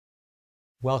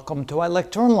Welcome to our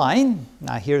lecture online.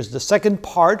 Now here's the second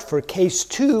part for case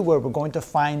 2 where we're going to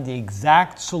find the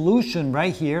exact solution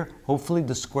right here, hopefully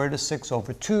the square root of 6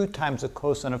 over 2 times the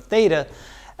cosine of theta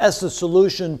as the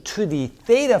solution to the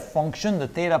theta function, the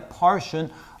theta portion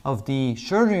of the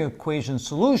Schrodinger equation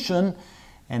solution,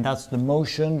 and that's the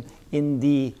motion in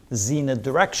the zenith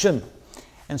direction.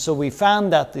 And so we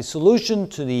found that the solution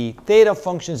to the theta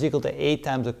function is equal to a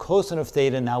times the cosine of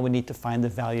theta. Now we need to find the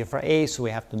value for a, so we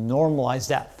have to normalize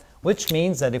that, which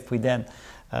means that if we then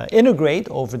integrate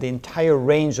over the entire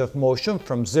range of motion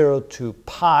from 0 to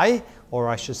pi, or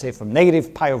I should say from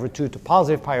negative pi over 2 to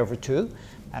positive pi over 2,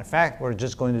 matter of fact, we're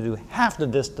just going to do half the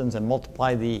distance and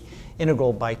multiply the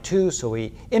integral by 2. So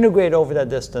we integrate over that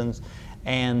distance,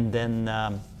 and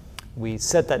then we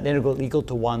set that integral equal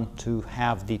to 1 to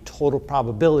have the total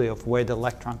probability of where the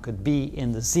electron could be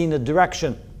in the zenith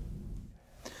direction.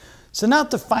 So now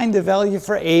to find the value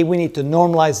for a, we need to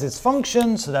normalize its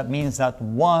function. So that means that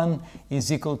 1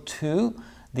 is equal to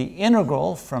the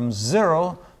integral from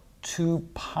 0 to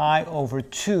pi over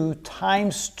 2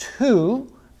 times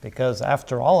 2, because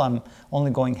after all, I'm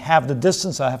only going half the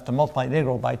distance, so I have to multiply the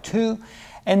integral by 2.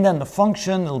 And then the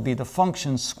function, it'll be the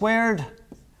function squared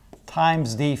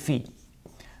times d phi.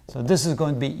 So this is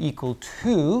going to be equal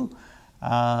to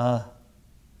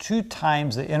 2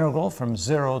 times the integral from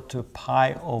 0 to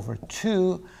pi over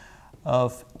 2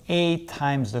 of a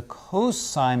times the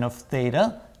cosine of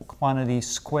theta, quantity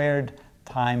squared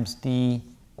times d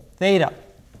theta.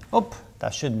 Oop,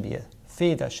 that shouldn't be a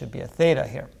phi, that should be a theta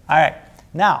here. All right,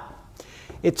 now,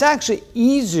 it's actually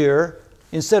easier,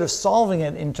 instead of solving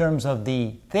it in terms of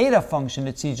the theta function,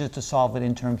 it's easier to solve it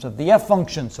in terms of the f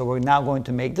function. So we're now going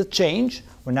to make the change.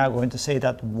 We're now going to say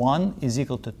that 1 is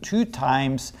equal to 2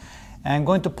 times, and I'm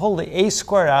going to pull the a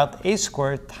squared out, a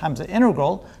squared times the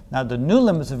integral. Now the new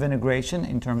limits of integration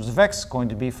in terms of x is going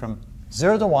to be from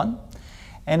 0 to 1.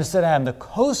 And instead of having the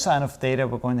cosine of theta,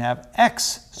 we're going to have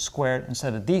x squared.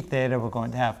 Instead of d theta, we're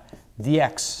going to have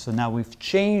dx. So now we've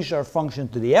changed our function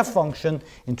to the f function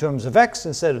in terms of x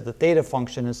instead of the theta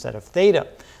function instead of theta.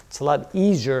 It's a lot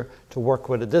easier to work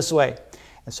with it this way.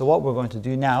 And so what we're going to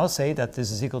do now is say that this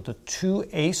is equal to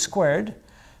 2a squared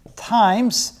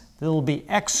times, it will be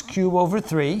x cubed over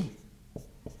 3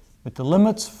 with the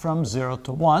limits from 0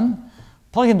 to 1.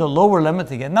 Plug in the lower limit,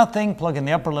 you get nothing. Plug in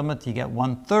the upper limit, you get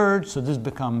 1/3. So this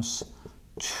becomes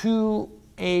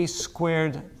 2a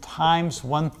squared times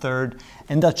 1/3,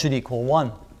 and that should equal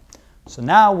 1. So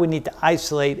now we need to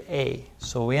isolate a.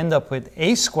 So we end up with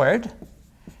a squared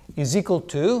is equal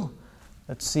to,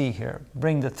 let's see here,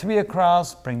 bring the 3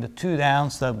 across, bring the 2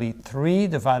 down, so that'll be 3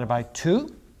 divided by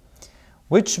 2,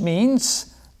 which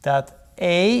means that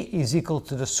a is equal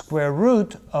to the square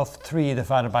root of 3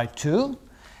 divided by 2.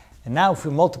 And now if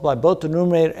we multiply both the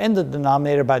numerator and the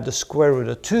denominator by the square root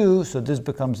of 2, so this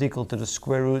becomes equal to the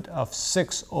square root of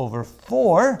 6 over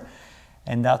 4.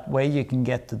 And that way you can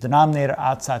get the denominator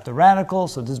outside the radical,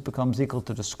 so this becomes equal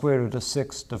to the square root of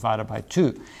 6 divided by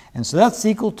 2. And so that's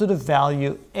equal to the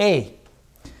value a.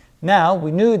 Now we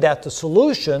knew that the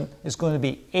solution is going to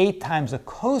be a times the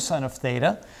cosine of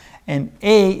theta, and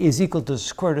a is equal to the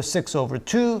square root of 6 over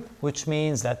 2, which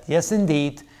means that yes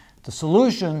indeed, the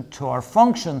solution to our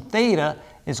function theta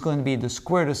is going to be the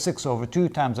square root of 6 over 2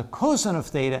 times the cosine of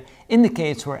theta in the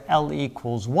case where L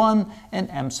equals 1 and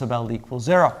M sub L equals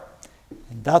 0.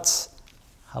 And that's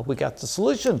how we got the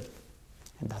solution.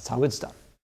 And that's how it's done.